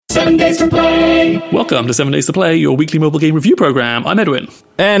7 Days to Play. Welcome to 7 Days to Play, your weekly mobile game review program. I'm Edwin.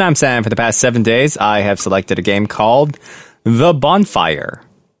 And I'm Sam. For the past 7 days, I have selected a game called The Bonfire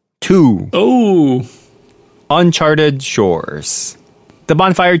 2. Oh. Uncharted Shores. The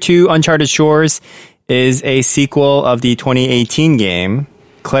Bonfire 2 Uncharted Shores is a sequel of the 2018 game,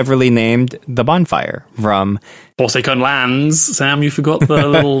 cleverly named The Bonfire, from Forsaken Lands. Sam, you forgot the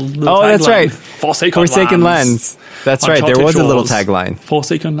little oh, that's tagline. right. Forsaken Lands. That's Uncharted right. There was Shores. a little tagline.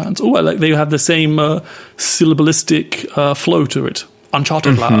 Forsaken Lands. Oh, I like they have the same syllabalistic flow to it.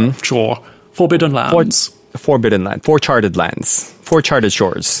 Uncharted Land. Shore. Forbidden Lands. Forbidden Land. Four charted lands. Four charted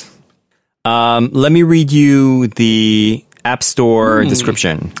shores. Let me read you the App Store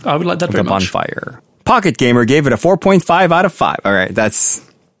description. I would like that very The much. Bonfire. Pocket Gamer gave it a 4.5 out of 5. All right, that's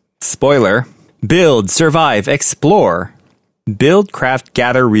spoiler. Build, survive, explore. Build, craft,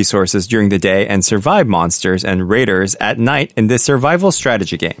 gather resources during the day and survive monsters and raiders at night in this survival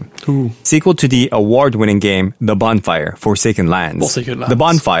strategy game. Ooh. Sequel to the award-winning game The Bonfire, Forsaken Lands. Forsaken Lands. The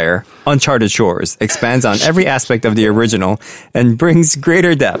Bonfire, Uncharted Shores, expands on every aspect of the original and brings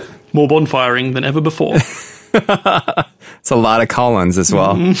greater depth. More bonfiring than ever before. It's a lot of colons as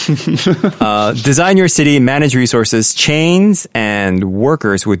well. Design your city, manage resources, chains, and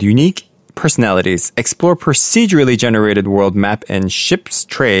workers with unique personalities. Explore procedurally generated world map and ships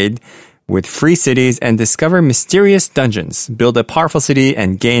trade with free cities and discover mysterious dungeons. Build a powerful city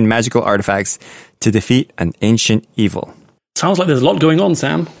and gain magical artifacts to defeat an ancient evil. Sounds like there's a lot going on,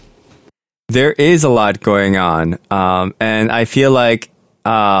 Sam. There is a lot going on. And I feel like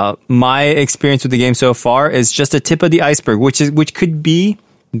my experience with the game so far is just a tip of the iceberg, which could be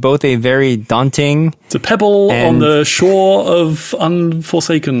both a very daunting... It's a pebble on the shore of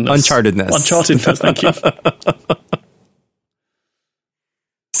unforsakenness. Unchartedness, thank you.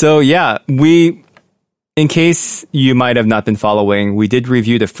 So yeah, in case you might have not been following, we did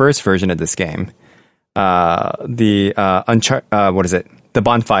review the first version of this game. What is it? The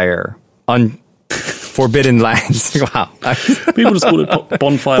Bonfire. Forbidden Lands. Wow. People just call it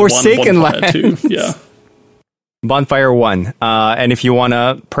Bonfire Forsaken 1, Bonfire Lands. 2. Yeah. Bonfire 1. And if you want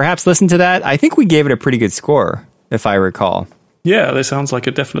to perhaps listen to that, I think we gave it a pretty good score, if I recall. Yeah, that sounds like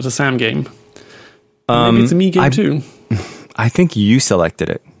a definite Sam game. Maybe it's a me game too. I think you selected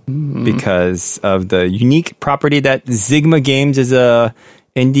it because of the unique property that Zigma Games is a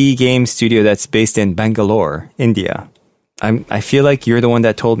indie game studio that's based in Bangalore, India. I feel like you're the one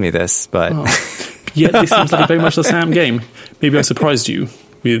that told me this, but... Yeah, this seems like a very much the Sam game. Maybe I surprised you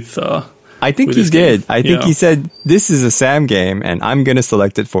with... I think he did. I think he said, this is a Sam game, and I'm going to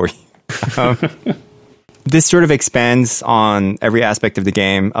select it for you. This sort of expands on every aspect of the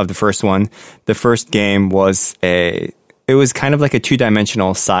game, of the first one. The first game was it was kind of like a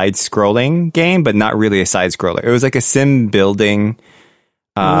two-dimensional side-scrolling game, but not really a side-scroller. It was like a sim building...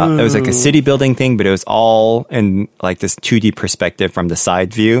 it was like a city building thing, but it was all in like this 2D perspective from the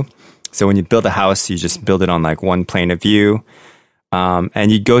side view. So when you build a house, you just build it on like one plane of view. And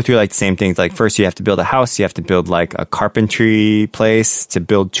you go through like the same things. Like first you have to build a house. You have to build like a carpentry place to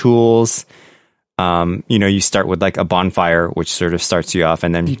build tools. You start with like a bonfire, which sort of starts you off.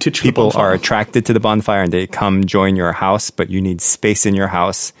 And then people are attracted to the bonfire and they come join your house, but you need space in your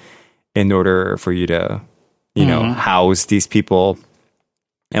house in order for you to, house these people.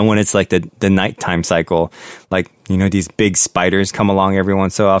 And when it's like the nighttime cycle, like, these big spiders come along every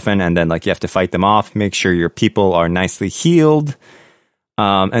once so often, and then like you have to fight them off, make sure your people are nicely healed.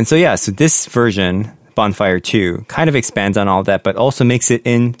 So this version, Bonfire 2, kind of expands on all of that, but also makes it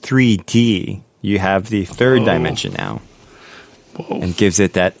in 3D. You have the third dimension now. Whoa. And gives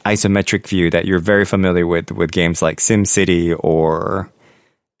it that isometric view that you're very familiar with games like SimCity or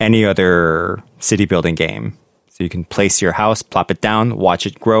any other city building game. So you can place your house, plop it down, watch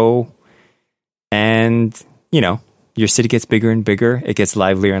it grow, and, your city gets bigger and bigger. It gets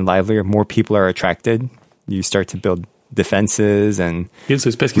livelier and livelier. More people are attracted. You start to build defenses and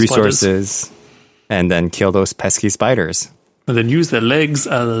resources, and then kill those pesky spiders. And then use their legs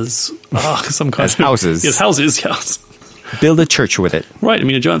as some kind of houses. Yes, houses, yes. Build a church with it. Right, I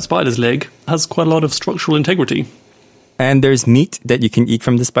mean, a giant spider's leg has quite a lot of structural integrity. And there's meat that you can eat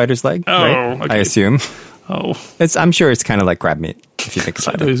from the spider's leg, right? Okay. I assume. Oh. I'm sure it's kind of like crab meat, if you think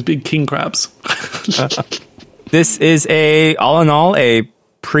about it. Those big king crabs. This is all in all, a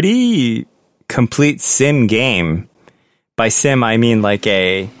pretty complete sim game. By sim, I mean like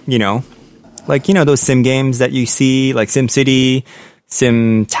those sim games that you see, like SimCity,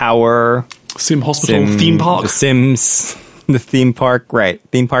 Sim Tower, Sim Hospital, Theme Park. The Sims, the theme park, right.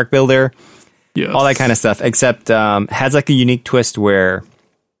 Theme Park Builder. Yes. All that kind of stuff, except has like a unique twist where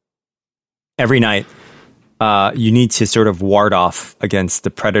every night you need to sort of ward off against the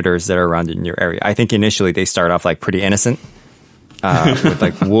predators that are around in your area. I think initially they start off like pretty innocent with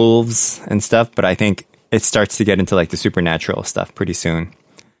like wolves and stuff, but I think it starts to get into like the supernatural stuff pretty soon,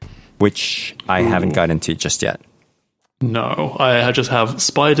 which I haven't got into just yet. No, I just have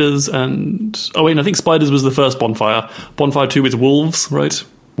spiders and... Oh, wait, I think spiders was the first bonfire. Bonfire 2 is wolves, right?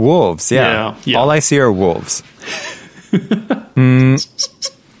 Wolves, yeah. All I see are wolves.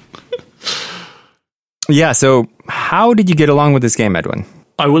 Yeah, so how did you get along with this game, Edwin?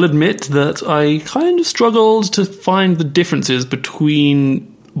 I will admit that I kind of struggled to find the differences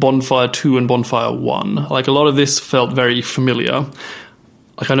between Bonfire 2 and Bonfire 1. Like, a lot of this felt very familiar.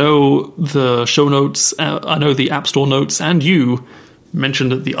 Like, I know the show notes, I know the App Store notes, and you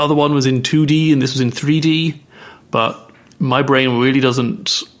mentioned that the other one was in 2D and this was in 3D, but my brain really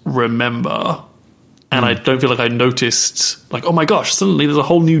doesn't remember. And I don't feel like I noticed, like, oh my gosh, suddenly there's a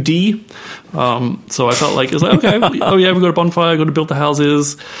whole new D. So I felt like, it was like, okay, oh yeah, we've got a bonfire, got to build the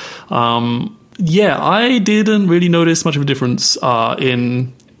houses. Yeah, I didn't really notice much of a difference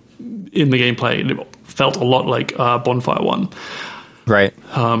in the gameplay. It felt a lot like Bonfire 1. Right.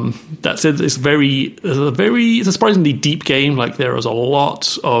 That said, it's a surprisingly deep game. Like, there is a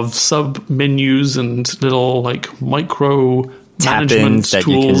lot of sub menus and little like micro management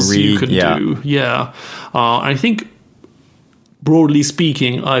tools you can do. Yeah. I think, broadly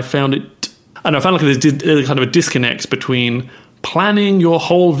speaking, I found like there's kind of a disconnect between planning your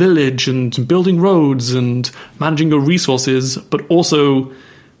whole village and building roads and managing your resources, but also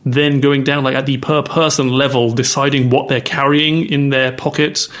then going down like at the per person level, deciding what they're carrying in their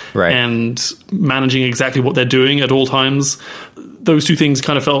pocket and managing exactly what they're doing at all times. Those two things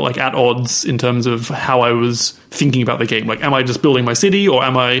kind of felt like at odds in terms of how I was thinking about the game. Like, am I just building my city, or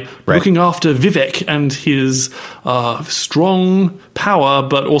am I looking after Vivek and his strong power,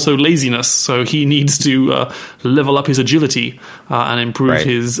 but also laziness? So he needs to level up his agility and improve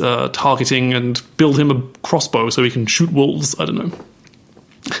his targeting and build him a crossbow so he can shoot wolves. I don't know.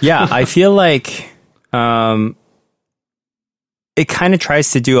 Yeah, I feel like it kind of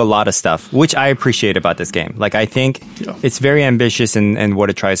tries to do a lot of stuff, which I appreciate about this game. Like, I think it's very ambitious in what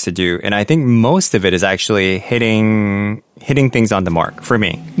it tries to do. And I think most of it is actually hitting things on the mark for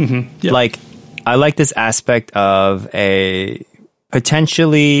me. Mm-hmm. Yeah. Like, I like this aspect of a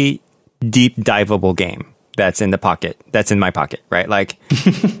potentially deep diveable game that's in my pocket, right? Like,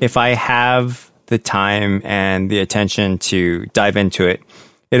 if I have the time and the attention to dive into it,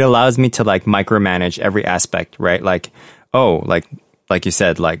 it allows me to like micromanage every aspect, right? Like, like you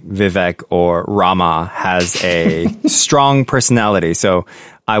said, like Vivek or Rama has a strong personality. So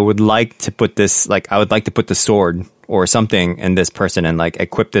I would like to put the sword or something in this person and like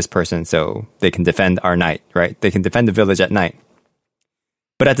equip this person so they can defend our night, right? They can defend the village at night.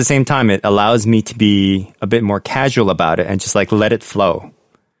 But at the same time, it allows me to be a bit more casual about it and just like let it flow,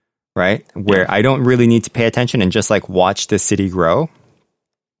 right? Where I don't really need to pay attention and just like watch the city grow.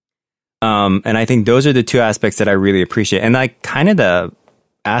 And I think those are the two aspects that I really appreciate. And like kind of the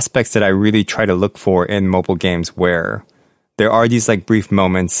aspects that I really try to look for in mobile games, where there are these like brief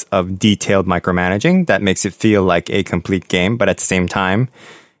moments of detailed micromanaging that makes it feel like a complete game. But at the same time,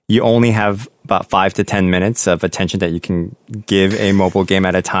 you only have about 5 to 10 minutes of attention that you can give a mobile game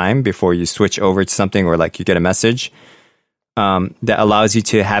at a time before you switch over to something, or like you get a message that allows you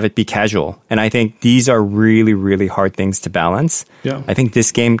to have it be casual. And I think these are really, really hard things to balance. Yeah. I think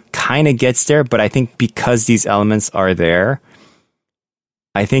this game kind of gets there, but I think because these elements are there,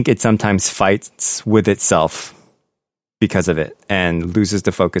 I think it sometimes fights with itself because of it and loses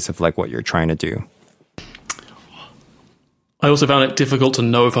the focus of like what you're trying to do. I also found it difficult to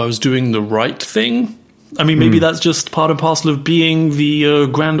know if I was doing the right thing. I mean, maybe that's just part and parcel of being the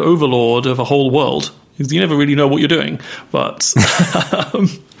grand overlord of a whole world. You never really know what you're doing. But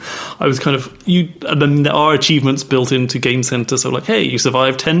I was kind of... and then there are achievements built into Game Center. So like, hey, you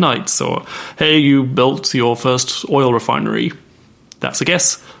survived 10 nights. Or, hey, you built your first oil refinery. That's a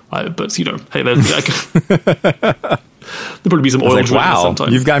guess. But, you know, hey, there's... There'll probably be some oil drilling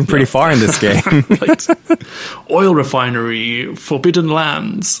sometime. You've gotten pretty far in this game. Right. Oil refinery, Forbidden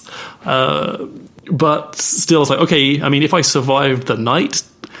Lands. But still, it's like, okay, I mean, if I survived the night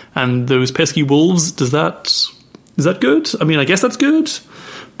and those pesky wolves, is that good? I mean, I guess that's good.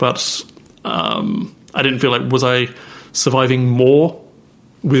 But I didn't feel like, was I surviving more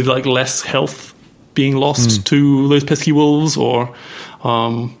with like less health being lost to those pesky wolves? Or...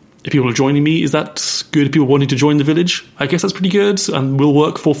 if people are joining me, is that good? If people wanting to join the village, I guess that's pretty good and will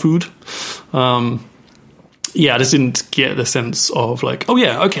work for food. I just didn't get the sense of like, oh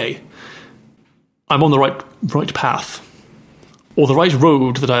yeah, okay, I'm on the right path or the right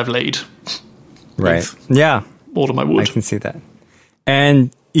road that I've laid. Right. Yeah. All of my wood. I can see that.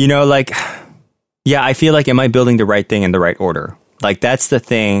 And, like, yeah, I feel like, am I building the right thing in the right order? Like, that's the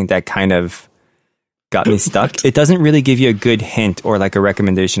thing that kind of got me stuck. It doesn't really give you a good hint or like a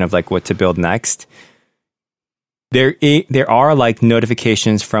recommendation of like what to build next. There are like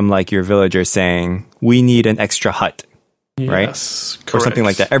notifications from like your villagers saying, we need an extra hut. Right? Yes, correct. Or something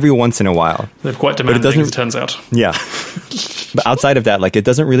like that every once in a while. They're quite demanding, as it turns out. Yeah. But outside of that, like, it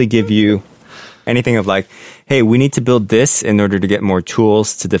doesn't really give you anything of like, hey, we need to build this in order to get more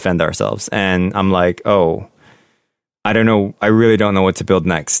tools to defend ourselves. And I'm like, oh, I don't know. I really don't know what to build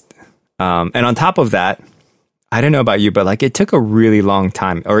next. And on top of that, I don't know about you, but like it took a really long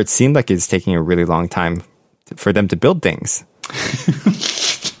time, or it seemed like it's taking a really long time for them to build things.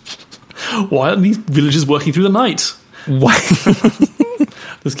 Why aren't these villagers working through the night? Why?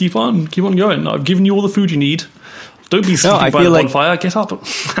 Just keep on going. I've given you all the food you need. Don't be sleeping by the bonfire. Get up.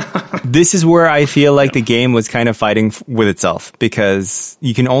 This is where I feel like the game was kind of fighting with itself, because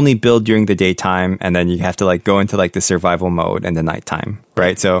you can only build during the daytime, and then you have to like go into like the survival mode in the nighttime,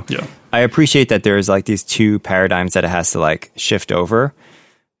 right? So yeah. I appreciate that there's like these two paradigms that it has to like shift over,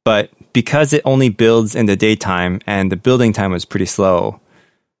 but because it only builds in the daytime and the building time was pretty slow,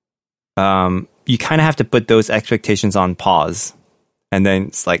 you kind of have to put those expectations on pause, and then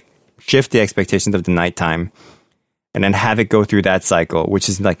it's like shift the expectations of the nighttime, and then have it go through that cycle, which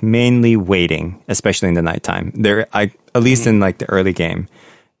is like mainly waiting, especially in the nighttime. At least in like the early game,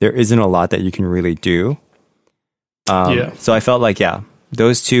 there isn't a lot that you can really do. So I felt like,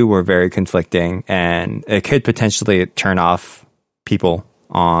 those two were very conflicting, and it could potentially turn off people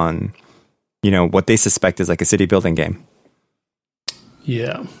on, what they suspect is like a city building game.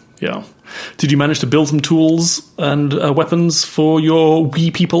 Yeah. Did you manage to build some tools and weapons for your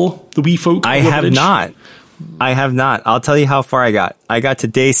wee people, the wee folk? I have not. I'll tell you how far I got. I got to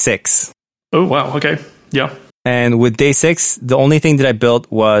day 6. Oh, wow. Okay. Yeah. And with day 6, the only thing that I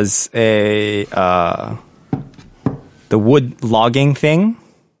built was the wood logging thing.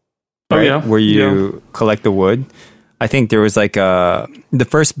 Right? Oh, yeah. Where you collect the wood. I think there was like the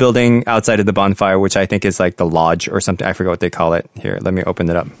first building outside of the bonfire, which I think is like the lodge or something. I forget what they call it. Here, let me open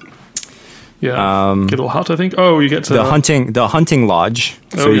it up. Yeah, get a little hut, I think. Oh, you get to the hunting lodge,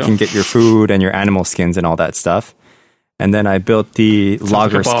 so you can get your food and your animal skins and all that stuff. And then I built the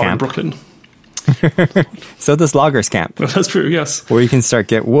loggers camp in Brooklyn. So this loggers camp. That's true. Yes, where you can start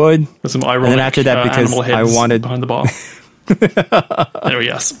get wood. There's some ironic. And then after that, because I wanted behind the bar. Anyway,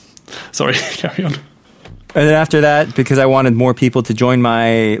 yes. Sorry, carry on. And then after that, because I wanted more people to join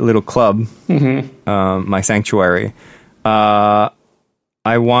my little club, my sanctuary.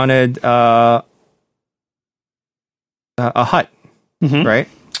 I wanted a hut, right?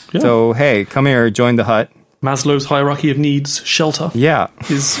 Yeah. So, hey, come here, join the hut. Maslow's hierarchy of needs, shelter,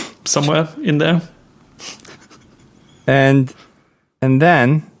 is somewhere in there. And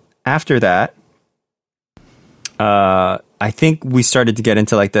then after that, I think we started to get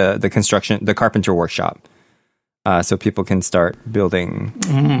into like the construction, the carpenter workshop. So people can start building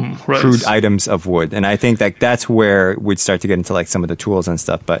crude items of wood. And I think that that's where we'd start to get into like some of the tools and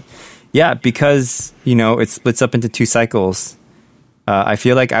stuff. But yeah, because, it splits up into 2 cycles, I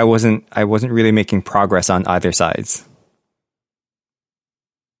feel like I wasn't really making progress on either sides.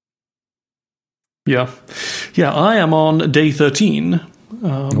 Yeah. I am on day 13.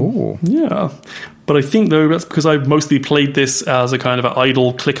 Yeah. But I think though that's because I mostly played this as a kind of an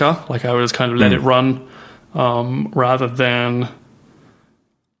idle clicker. Like I was kind of let it run. Rather than,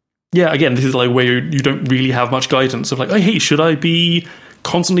 again, this is like where you don't really have much guidance of like, oh, hey, should I be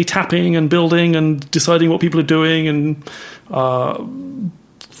constantly tapping and building and deciding what people are doing and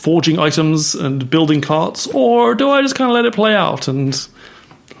forging items and building carts, or do I just kind of let it play out and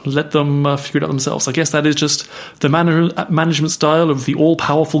let them figure it out themselves? I guess that is just the management style of the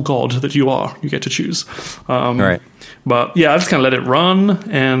all-powerful god that you are. You get to choose. Right. But I just kind of let it run,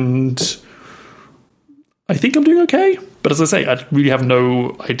 and I think I'm doing okay, but as I say, I really have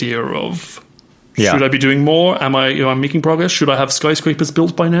no idea of should I be doing more? Am I making progress? Should I have skyscrapers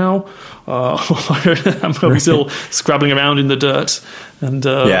built by now? Am I still scrabbling around in the dirt and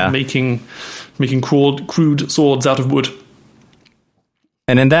making crude swords out of wood?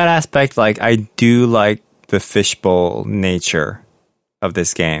 And in that aspect, like I do like the fishbowl nature of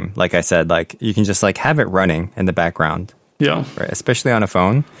this game. Like I said, like you can just like have it running in the background. Yeah, right, especially on a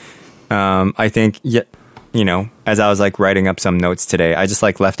phone. I think as I was like writing up some notes today, I just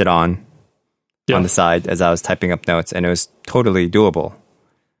like left it on the side as I was typing up notes, and it was totally doable.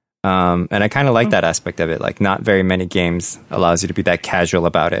 And I kind of like that aspect of it. Like not very many games allows you to be that casual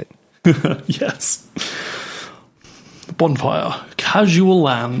about it. Yes. The bonfire. casual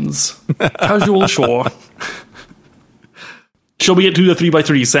lands, casual shore. Shall we get to the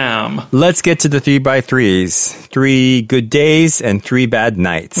 3x3, Sam? Let's get to the 3x3s. 3 good days and 3 bad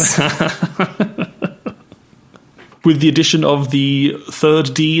nights. With the addition of the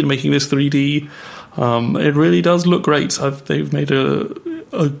third D and making this 3D, it really does look great. They've made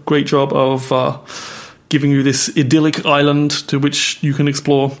a great job of giving you this idyllic island to which you can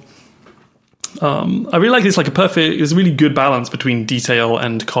explore. I really like this, it's a really good balance between detail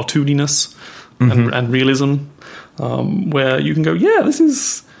and cartooniness and realism. Where you can go, this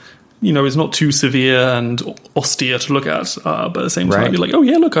is, it's not too severe and austere to look at, but at the same time, you're like,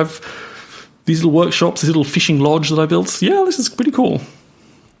 look, I've these little workshops, this little fishing lodge that I built. Yeah, this is pretty cool.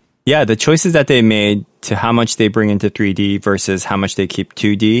 Yeah, the choices that they made to how much they bring into 3D versus how much they keep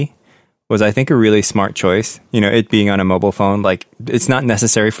 2D was, I think, a really smart choice. It being on a mobile phone, it's not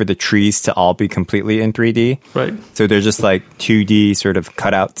necessary for the trees to all be completely in 3D. Right. So they're just 2D sort of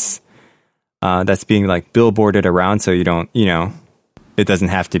cutouts. That's being billboarded around, so you don't, it doesn't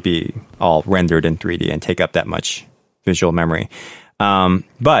have to be all rendered in 3D and take up that much visual memory.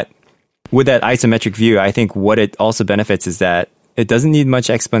 But with that isometric view, I think what it also benefits is that it doesn't need much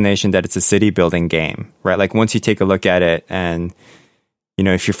explanation that it's a city building game, right? Once you take a look at it and,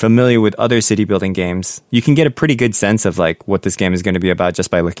 if you're familiar with other city building games, you can get a pretty good sense of what this game is going to be about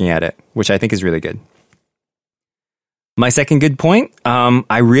just by looking at it, which I think is really good. My second good point,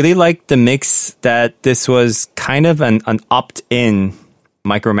 I really liked the mix that this was kind of an opt-in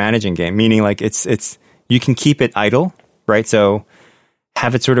micromanaging game, meaning it's you can keep it idle, right? So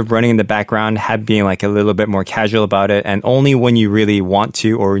have it sort of running in the background, have being a little bit more casual about it, and only when you really want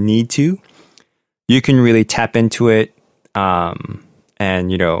to or need to, you can really tap into it and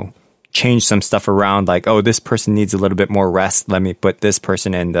change some stuff around, this person needs a little bit more rest, let me put this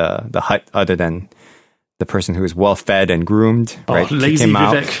person in the hut other than the person who is well fed and groomed, right? Lazy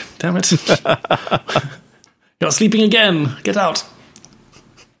Vivek. Damn it. You're sleeping again. Get out.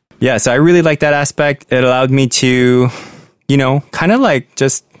 Yeah, so I really like that aspect. It allowed me to, kind of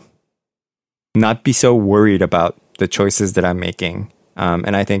just not be so worried about the choices that I'm making.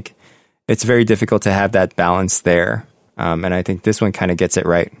 And I think it's very difficult to have that balance there. And I think this one kind of gets it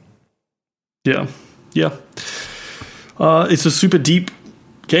right. Yeah. Yeah. It's a super deep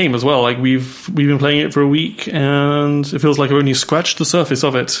game as well. We've been playing it for a week and it feels like I've only scratched the surface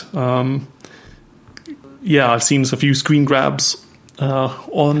of it. I've seen a few screen grabs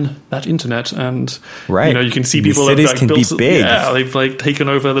on that internet, and you can see people that cities can be big. Yeah, they've taken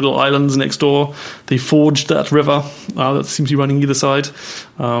over little islands next door. They forged that river that seems to be running either side.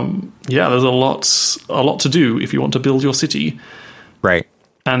 There's a lot to do if you want to build your city, right?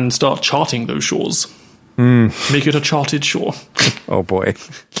 And start charting those shores. Make it a charted shore. Oh boy.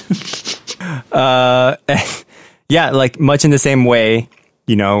 Much in the same way,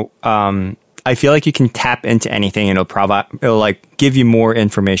 I feel like you can tap into anything and it'll give you more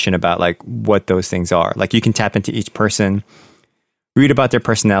information about what those things are. You can tap into each person, read about their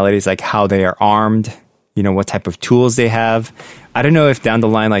personalities, how they are armed, what type of tools they have. I don't know if down the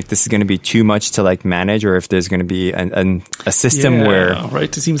line this is going to be too much to manage, or if there's going to be a system where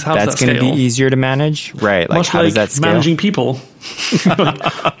it seems that's going to be easier to manage, right? Much how does that scale? Managing people.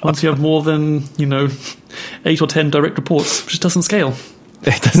 Once you have more than 8 or 10 direct reports, it just doesn't scale.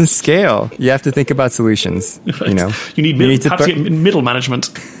 It doesn't scale. You have to think about solutions. Right. You need to get middle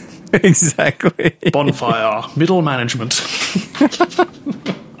management. Exactly. Bonfire, middle management.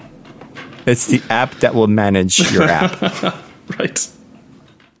 It's the app that will manage your app. Right.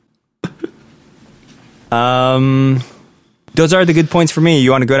 Those are the good points for me. You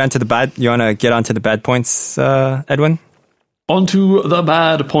want to go down to the bad? You want to get onto the bad points, Edwin? Onto the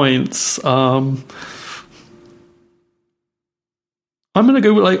bad points. I'm going to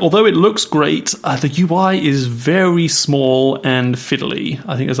go with, although it looks great, the UI is very small and fiddly.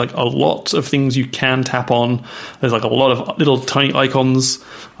 I think there's a lot of things you can tap on. There's a lot of little tiny icons,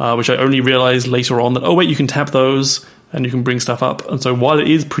 which I only realized later on that, you can tap those and you can bring stuff up. And so while it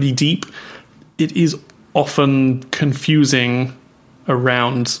is pretty deep, it is often confusing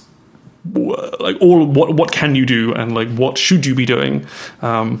around what can you do and what should you be doing.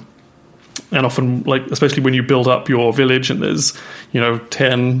 And often, especially when you build up your village and there's,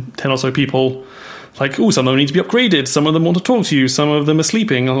 10 or so people, some of them need to be upgraded, some of them want to talk to you, some of them are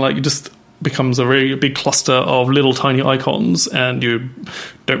sleeping, and it just becomes a very big cluster of little tiny icons, and you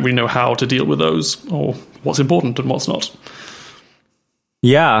don't really know how to deal with those, or what's important and what's not.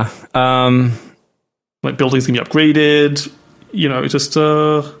 Yeah. Buildings can be upgraded, just...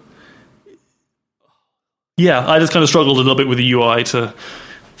 I just kind of struggled a little bit with the UI to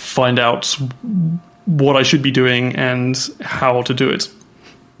find out what I should be doing and how to do it.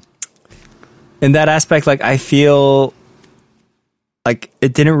 In that aspect, like, I feel like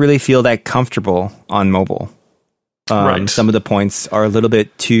it didn't really feel that comfortable on mobile. Right. Some of the points are a little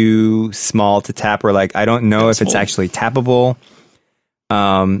bit too small to tap, or like I don't know if it's actually tappable.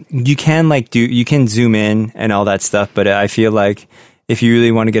 You can zoom in and all that stuff, but I feel like if you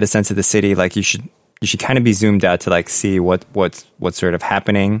really want to get a sense of the city, like you should kind of be zoomed out to like see what's sort of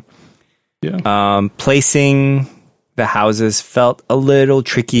happening. Yeah. Placing the houses felt a little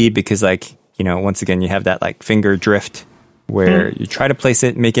tricky because, like, you know, once again, you have that like finger drift where you try to place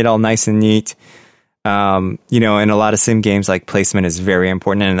it, make it all nice and neat. You know, in a lot of sim games, like, placement is very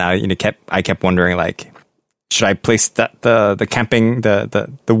important, and I kept wondering, like, should I place the camping, the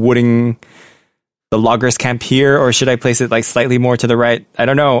wooding, the loggers camp here, or should I place it like slightly more to the right? I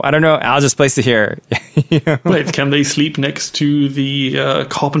don't know. I'll just place it here. You know? Wait, can they sleep next to the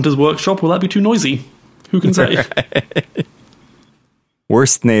carpenter's workshop? Will that be too noisy? Who can say? Right.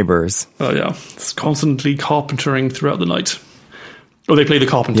 Worst neighbors. Oh yeah, it's constantly carpentering throughout the night. Oh, they play the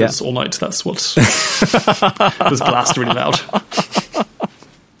Carpenters all night. That's what was blasted really loud.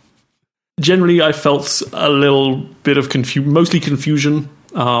 Generally, I felt a little bit of mostly confusion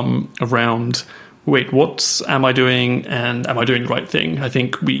around, wait, what am I doing, and am I doing the right thing? I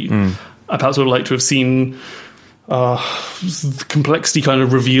think I perhaps would like to have seen the complexity kind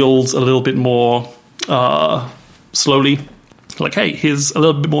of revealed a little bit more slowly. Like, hey, here's a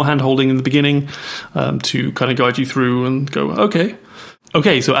little bit more hand-holding in the beginning to kind of guide you through and go,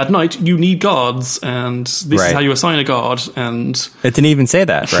 okay, so at night you need guards, and this is how you assign a guard. And it didn't even say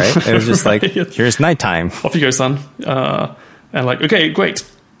that, right? It was just like, here's nighttime. Off you go, son. And like, okay, great.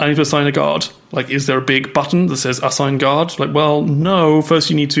 I need to assign a guard. Like, is there a big button that says assign guard? Like, well, no. First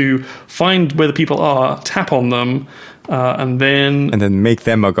you need to find where the people are, tap on them, and then make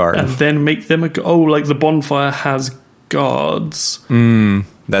them a guard. Oh, like the bonfire has guards.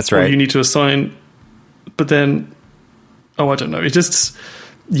 That's right. Or you need to assign, but then, I don't know. It just,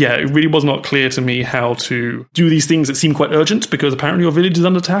 it really was not clear to me how to do these things that seem quite urgent, because apparently your village is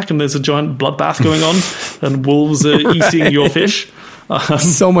under attack and there's a giant bloodbath going on and wolves are eating your fish.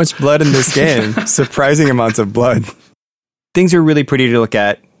 So much blood in this game. Surprising amounts of blood. Things are really pretty to look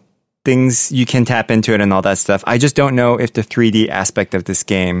at. Things, you can tap into it and all that stuff. I just don't know if the 3D aspect of this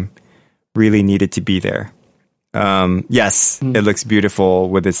game really needed to be there. Yes, it looks beautiful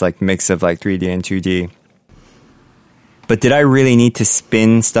with its like mix of like 3D and 2D. But did I really need to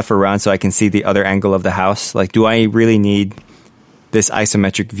spin stuff around so I can see the other angle of the house? Like, do I really need this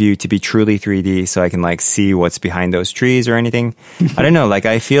isometric view to be truly 3D so I can like see what's behind those trees or anything? I don't know. Like,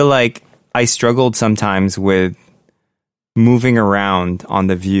 I feel like I struggled sometimes with moving around on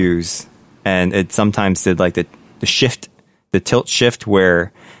the views, and it sometimes did like the tilt shift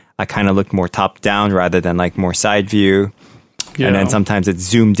where I kind of looked more top down rather than like more side view. Yeah. And then sometimes it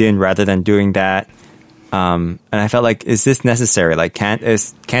zoomed in rather than doing that. And I felt like, is this necessary? Like, can't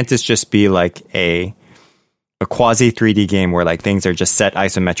this just be like a quasi 3D game where like things are just set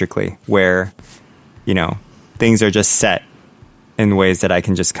isometrically, where, you know, things are just set in ways that I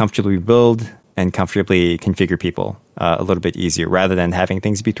can just comfortably build and comfortably configure people a little bit easier, rather than having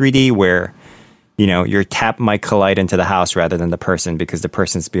things be 3D where, you know, your tap might collide into the house rather than the person because the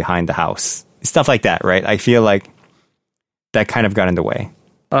person's behind the house. Stuff like that, right? I feel like that kind of got in the way.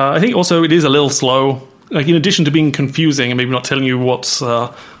 I think also it is a little slow. Like, in addition to being confusing and maybe not telling you what's,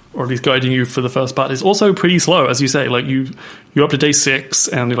 or at least guiding you for the first part, it's also pretty slow, as you say. Like, you're up to day 6,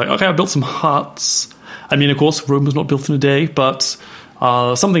 and you're like, okay, I built some huts. I mean, of course, Rome was not built in a day, but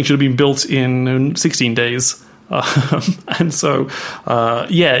something should have been built in 16 days. And so,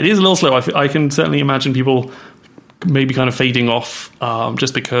 it is a little slow. I can certainly imagine people maybe kind of fading off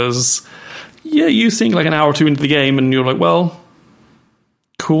just because, you think like an hour or two into the game, and you're like, well,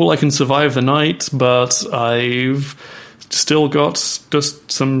 cool, I can survive the night, but I've still got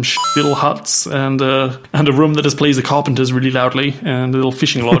just some little huts and a room that displays the Carpenters really loudly and a little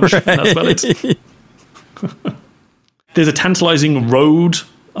fishing lodge. Right. And that's about it. There's a tantalizing road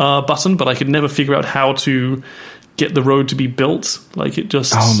button, but I could never figure out how to get the road to be built. Like, it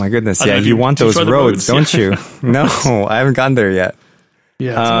just... Oh my goodness, yeah, you want those roads, don't you? No, I haven't gotten there yet.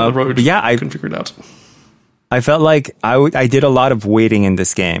 Yeah, the road. Yeah, I couldn't figure it out. I felt like I did a lot of waiting in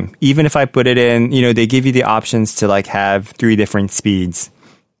this game. Even if I put it in, you know, they give you the options to like have 3 different speeds.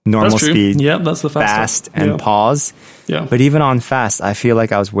 Normal speed, that's the fast, and pause. Yeah. But even on fast, I feel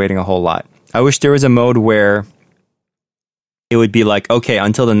like I was waiting a whole lot. I wish there was a mode where it would be like, okay,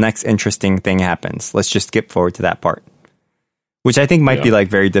 until the next interesting thing happens, let's just skip forward to that part. Which I think might be like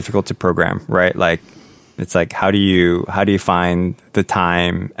very difficult to program, right? Like, it's like, how do you find the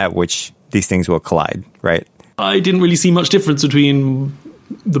time at which these things will collide, right? I didn't really see much difference between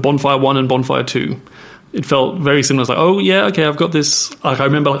the Bonfire 1 and Bonfire 2. It felt very similar. It's like, oh, yeah, okay, I've got this. Like, I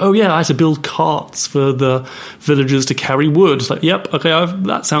remember, like, oh, yeah, I had to build carts for the villagers to carry wood. It's like, yep, okay,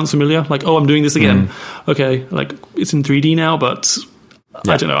 that sounds familiar. Like, oh, I'm doing this again. Okay, like, it's in 3D now, but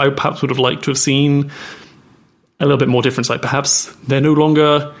I don't know. I perhaps would have liked to have seen a little bit more difference. Like, perhaps they're no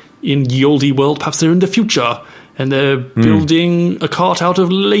longer in the oldie world. Perhaps they're in the future, and they're building a cart out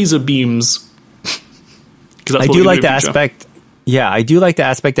of laser beams. I do like the aspect. Yeah, I do like the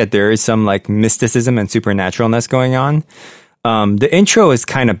aspect that there is some like mysticism and supernaturalness going on. The intro is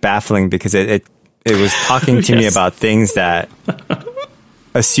kind of baffling because it was talking to me about things that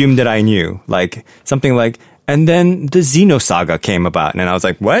assumed that I knew, like something like, and then the Xenosaga came about, and I was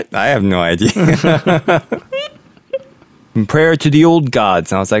like, what? I have no idea. Prayer to the old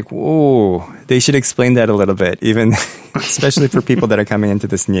gods, and I was like, whoa, they should explain that a little bit, even especially for people that are coming into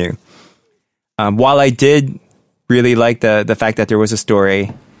this new. While I did really like the fact that there was a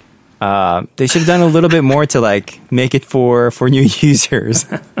story, they should have done a little bit more to like make it for new users.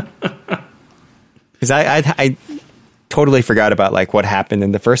 Because I totally forgot about like what happened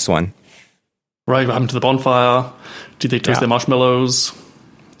in the first one. Right, what happened to the bonfire? Did they toast their marshmallows?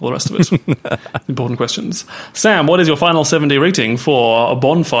 All the rest of it. Important questions. Sam, what is your final 7-day rating for a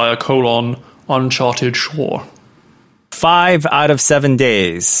Bonfire : Uncharted Shore? 5 out of 7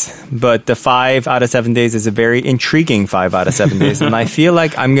 days, but the 5 out of 7 days is a very intriguing 5 out of 7 days, and I feel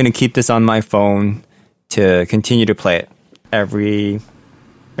like I'm going to keep this on my phone to continue to play it every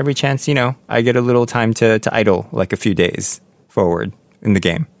chance, I get a little time to idle, like a few days forward in the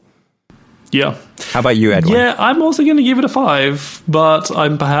game. Yeah. How about you, Edwin? Yeah, I'm also going to give it a 5, but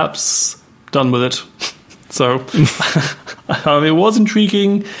I'm perhaps done with it. So, it was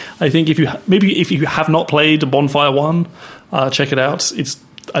intriguing. I think if you have not played Bonfire 1, check it out.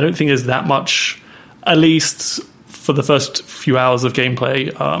 I don't think there's that much, at least for the first few hours of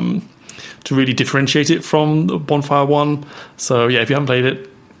gameplay, to really differentiate it from Bonfire 1. So, yeah, if you haven't played it,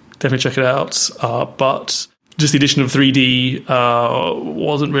 definitely check it out. But just the addition of 3D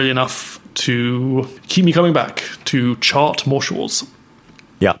wasn't really enough to keep me coming back to chart more shores.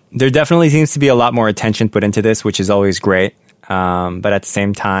 Yeah, there definitely seems to be a lot more attention put into this, which is always great. But at the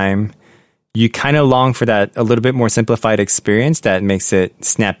same time, you kind of long for that a little bit more simplified experience that makes it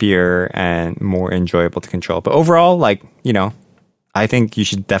snappier and more enjoyable to control. But overall, I think you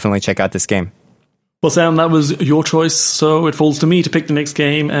should definitely check out this game. Well, Sam, that was your choice, so it falls to me to pick the next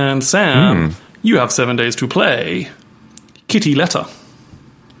game. And Sam, you have 7 days to play Kitty Letter.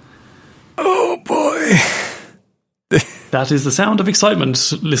 Oh, boy. That is the sound of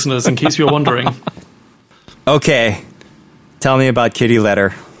excitement, listeners, in case you're wondering. Okay. Tell me about Kitty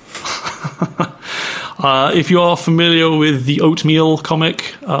Letter. If you are familiar with the Oatmeal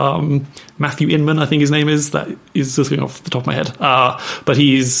comic, Matthew Inman, I think his name is. That is just going off the top of my head. But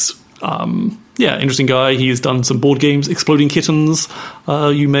he's, interesting guy. He has done some board games, Exploding Kittens,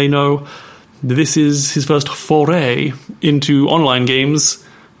 you may know. This is his first foray into online games,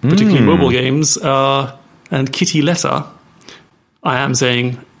 particularly mobile games, and Kitty Letter. I am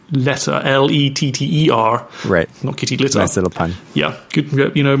saying letter, Letter. Right. Not Kitty Litter. Nice little pun. Yeah.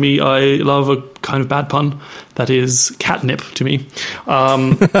 Good. You know me, I love a kind of bad pun. That is catnip to me.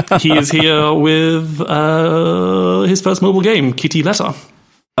 He is here with his first mobile game, Kitty Letter.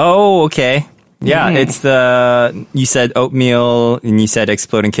 Oh, okay. Yeah, it's you said Oatmeal and you said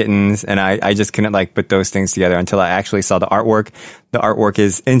Exploding Kittens, and I just couldn't put those things together until I actually saw the artwork. The artwork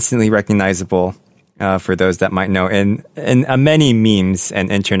is instantly recognizable for those that might know. In many memes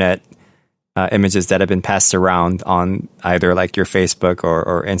and internet images that have been passed around on either your Facebook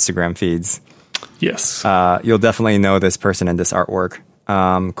or Instagram feeds. Yes. You'll definitely know this person and this artwork.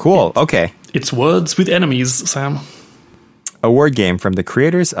 Cool. Okay. It's Words with Enemies, Sam. A word game from the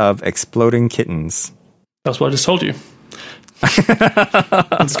creators of Exploding Kittens. That's what I just told you.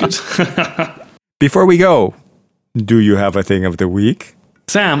 That's good. Before we go, do you have a thing of the week?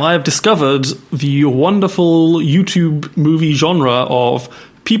 Sam, I have discovered the wonderful YouTube movie genre of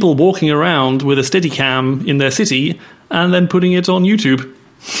people walking around with a Steadicam in their city and then putting it on YouTube.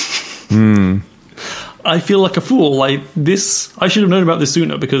 I feel like a fool. I should have known about this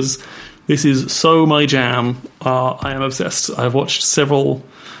sooner because this is so my jam. I am obsessed. I've watched several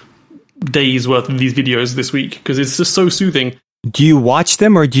days worth of these videos this week because it's just so soothing. Do you watch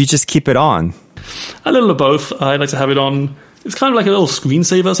them or do you just keep it on? A little of both. I like to have it on. It's kind of like a little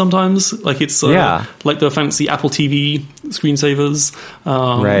screensaver sometimes. It's like the fancy Apple TV screensavers.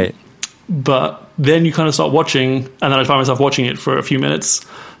 Right. But then you kind of start watching, and then I find myself watching it for a few minutes.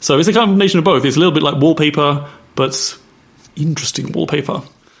 So it's a combination of both. It's a little bit like wallpaper, but interesting wallpaper.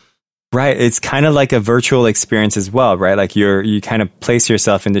 Right. It's kind of like a virtual experience as well, right? Like you kind of place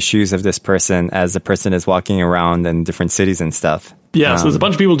yourself in the shoes of this person as the person is walking around in different cities and stuff. Yeah, so there's a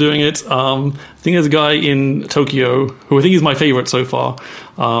bunch of people doing it. I think there's a guy in Tokyo who I think is my favorite so far,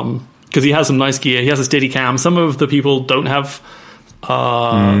 because he has some nice gear. He has a Steadicam. Some of the people don't have,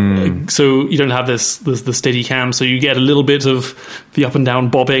 so you don't have the Steadicam, so you get a little bit of the up and down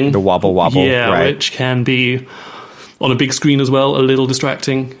bobbing. The wobble, yeah, right. Which can be, on a big screen as well, a little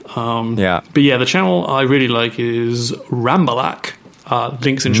distracting. Yeah. But yeah, the channel I really like is Rambalak.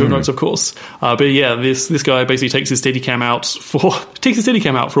 Links in show notes, of course. But yeah, this guy basically takes his Steadicam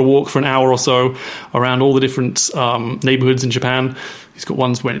out for a walk for an hour or so around all the different neighborhoods in Japan. He's got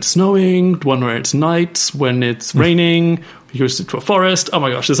ones when it's snowing, one where it's night, when it's raining. He goes to a forest. Oh my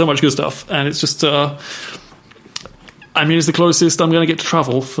gosh, there's so much good stuff, and it's just. I mean, it's the closest I'm going to get to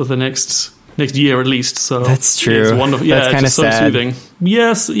travel for the next year at least. So that's true. It's wonderful. Yeah, that's kind of so sad. soothing.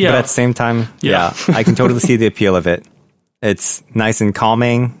 Yes, yeah. But at the same time, yeah, I can totally see the appeal of it. It's nice and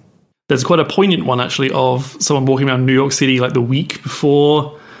calming. There's quite a poignant one, actually, of someone walking around New York City like the week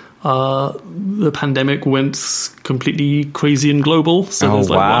before the pandemic went completely crazy and global. So there's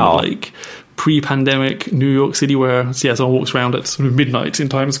one like pre-pandemic New York City where someone walks around at sort of midnight in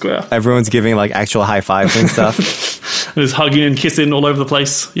Times Square. Everyone's giving like actual high fives and stuff. And there's hugging and kissing all over the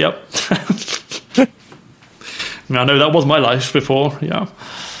place. Yep. I know that was my life before. Yeah.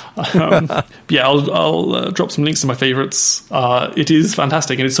 I'll drop some links to my favorites. It is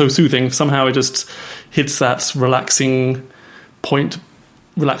fantastic and it's so soothing. Somehow it just hits that relaxing part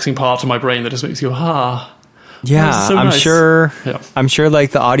of my brain that just makes you go, yeah, so I'm nice. sure. Yeah. I'm sure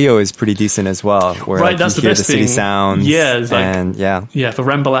like the audio is pretty decent as well. Where, right, like, that's you the hear best the city thing. sounds. Yeah, it's like, and for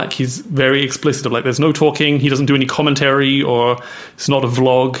Rambalak, he's very explicit of like there's no talking. He doesn't do any commentary, or it's not a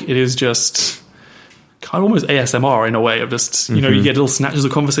vlog. It is just kind of almost ASMR in a way of just you get little snatches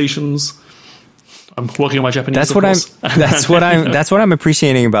of conversations. I'm working on my Japanese. That's what I'm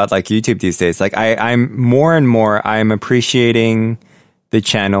appreciating about like YouTube these days. Like I'm more and more I'm appreciating the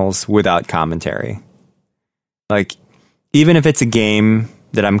channels without commentary. Like even if it's a game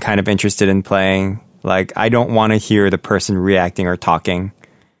that I'm kind of interested in playing, like I don't want to hear the person reacting or talking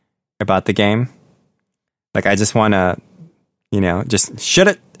about the game. Like I just want to, just shut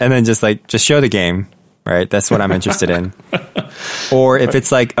it and then just show the game. Right, that's what I'm interested in. Or if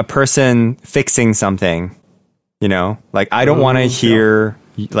it's like a person fixing something, like I don't want to hear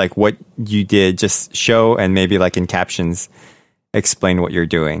like what you did. Just show and maybe like in captions, explain what you're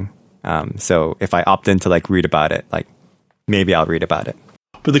doing. So if I opt in to like read about it, like maybe I'll read about it.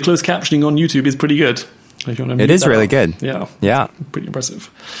 But the closed captioning on YouTube is pretty good. If you want to it is really good. Yeah, pretty impressive.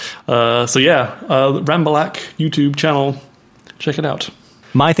 Rambalak YouTube channel, check it out.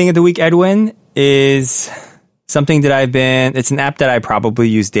 My thing of the week, Edwin, is something that it's an app that I probably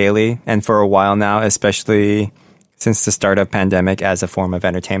use daily and for a while now, especially since the start of pandemic as a form of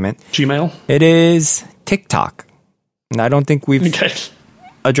entertainment. Gmail? It is TikTok. And I don't think we've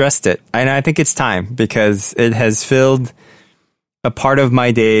addressed it. And I think it's time because it has filled a part of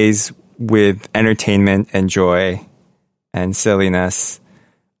my days with entertainment and joy and silliness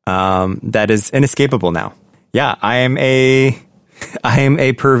that is inescapable now. Yeah, I am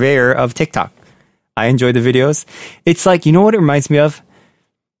a purveyor of TikTok. I enjoy the videos. It's like, you know what it reminds me of?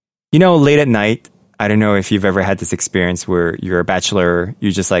 Late at night, I don't know if you've ever had this experience where you're a bachelor, you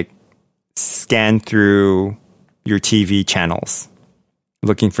just like scan through your TV channels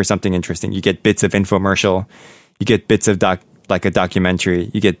looking for something interesting. You get bits of infomercial, you get bits of like a documentary,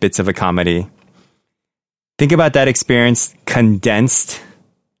 you get bits of a comedy. Think about that experience condensed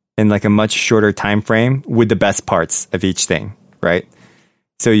in like a much shorter time frame with the best parts of each thing. Right?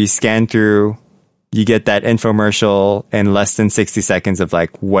 So you scan through, you get that infomercial in less than 60 seconds of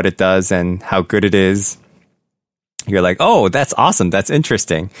like what it does and how good it is. You're like, oh, that's awesome. That's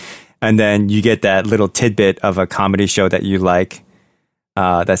interesting. And then you get that little tidbit of a comedy show that you like,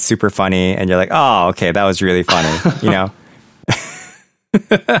 that's super funny. And you're like, oh, okay, that was really funny.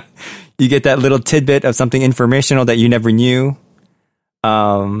 You get that little tidbit of something informational that you never knew.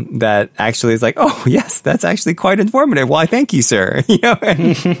 That actually is like, oh yes, that's actually quite informative. Why, thank you, sir.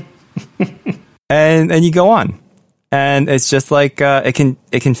 And you go on, and it's just like it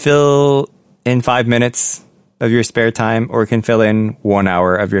can fill in 5 minutes of your spare time, or it can fill in 1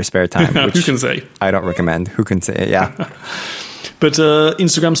 hour of your spare time. Which who can say? I don't recommend. Who can say it? Yeah. But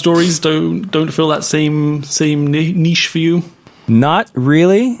Instagram stories don't fill that same niche for you. Not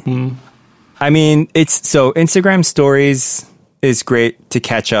really. I mean, Instagram stories is great to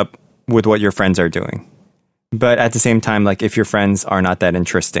catch up with what your friends are doing. But at the same time, like if your friends are not that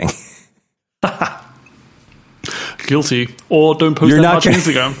interesting. Guilty. Or don't post that much on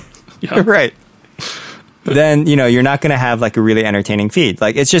Instagram. Yeah. Right. Then, you're not going to have like a really entertaining feed.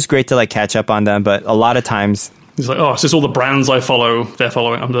 Like, it's just great to like catch up on them. But a lot of times it's like, oh, it's just all the brands I follow. They're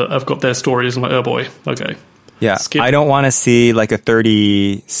following. I've got their stories. I'm like, oh boy. Okay. Yeah. Skip. I don't want to see like a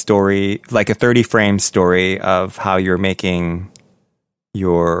 30 frame story of how you're making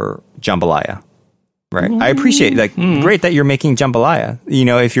your jambalaya. Right. I appreciate great that you're making jambalaya.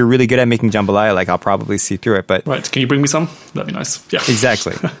 If you're really good at making jambalaya, like I'll probably see through it. But right. Can you bring me some? That'd be nice. Yeah.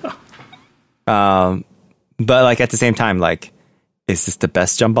 Exactly. But like at the same time, like, is this the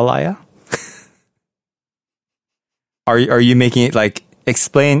best jambalaya? Are you making it like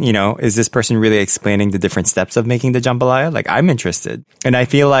explain, is this person really explaining the different steps of making the jambalaya? Like, I'm interested. And I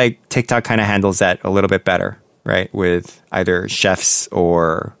feel like TikTok kind of handles that a little bit better, right? With either chefs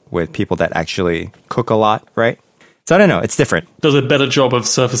or with people that actually cook a lot, right? So I don't know. It's different. Does a better job of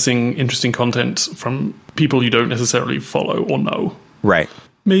surfacing interesting content from people you don't necessarily follow or know. Right.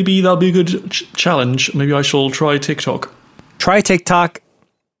 Maybe that'll be a good challenge. Maybe I shall try TikTok. Try TikTok.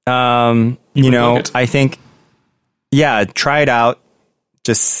 I think, yeah, try it out.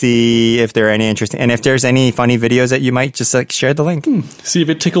 Just see if there are any interesting, and if there's any funny videos that you might just like share the link. See if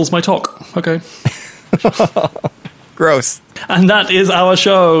it tickles my talk. Okay. Gross. And that is our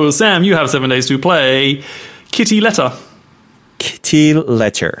show. Sam, you have 7 days to play Kitty Letter. Kitty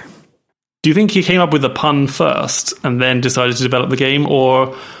Letter. Do you think he came up with the pun first and then decided to develop the game,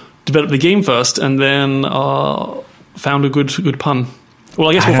 or developed the game first and then found a good pun? Well,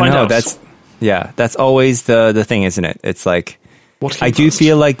 I guess we'll find out. That's always the thing, isn't it? It's like, I do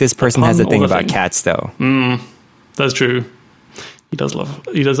feel like this person has a thing about cats, though. That's true. He does love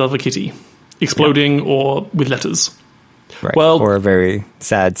a kitty. Exploding or with letters. Right. Well, or very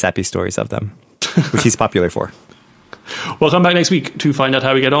sad, sappy stories of them, which he's popular for. We'll come back next week to find out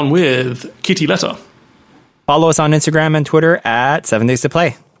how we get on with Kitty Letter. Follow us on Instagram and Twitter at 7 Days to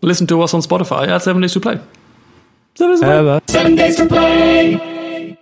Play. Listen to us on Spotify at 7 Days to Play. 7 Days to Play. 7 Days to Play.